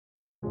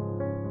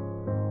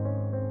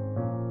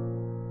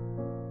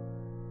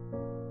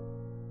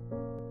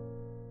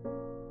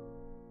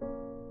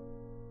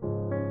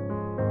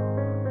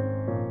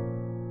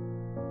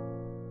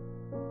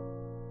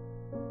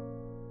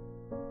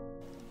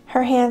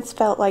Her hands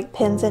felt like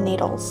pins and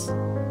needles,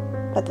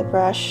 but the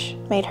brush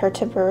made her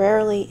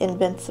temporarily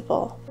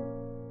invincible.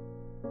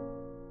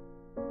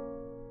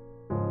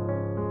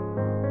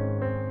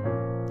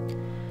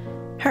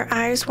 Her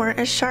eyes weren't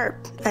as sharp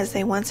as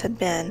they once had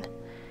been,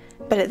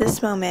 but at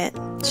this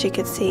moment she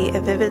could see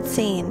a vivid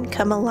scene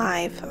come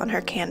alive on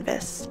her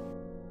canvas.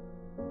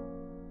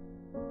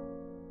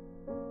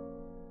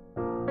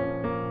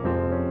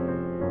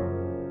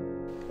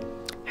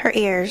 Her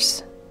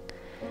ears,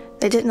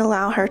 they didn't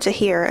allow her to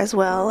hear as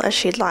well as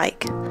she'd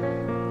like,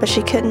 but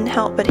she couldn't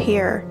help but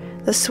hear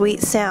the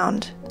sweet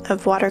sound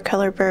of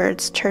watercolor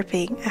birds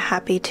chirping a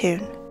happy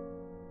tune.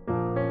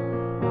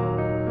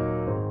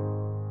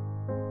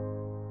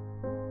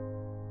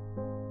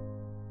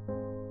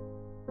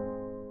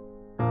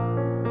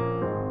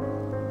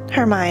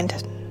 Her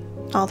mind,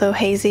 although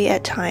hazy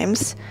at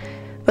times,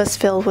 was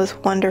filled with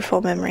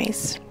wonderful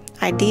memories,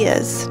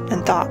 ideas,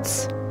 and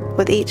thoughts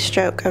with each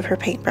stroke of her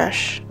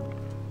paintbrush.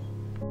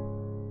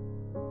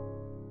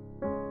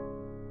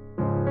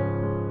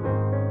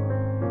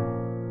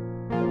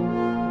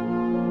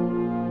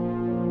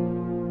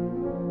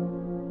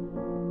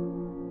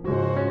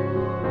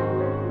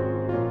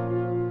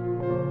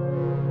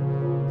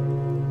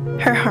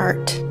 Her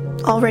heart,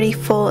 already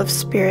full of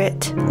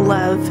spirit,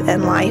 love,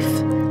 and life,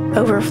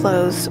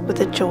 overflows with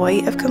the joy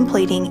of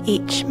completing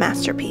each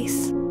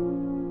masterpiece.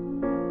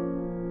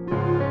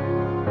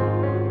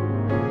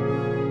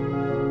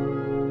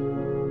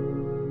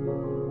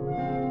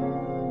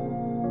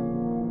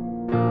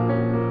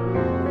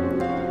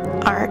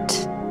 Art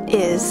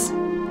is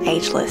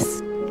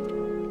ageless.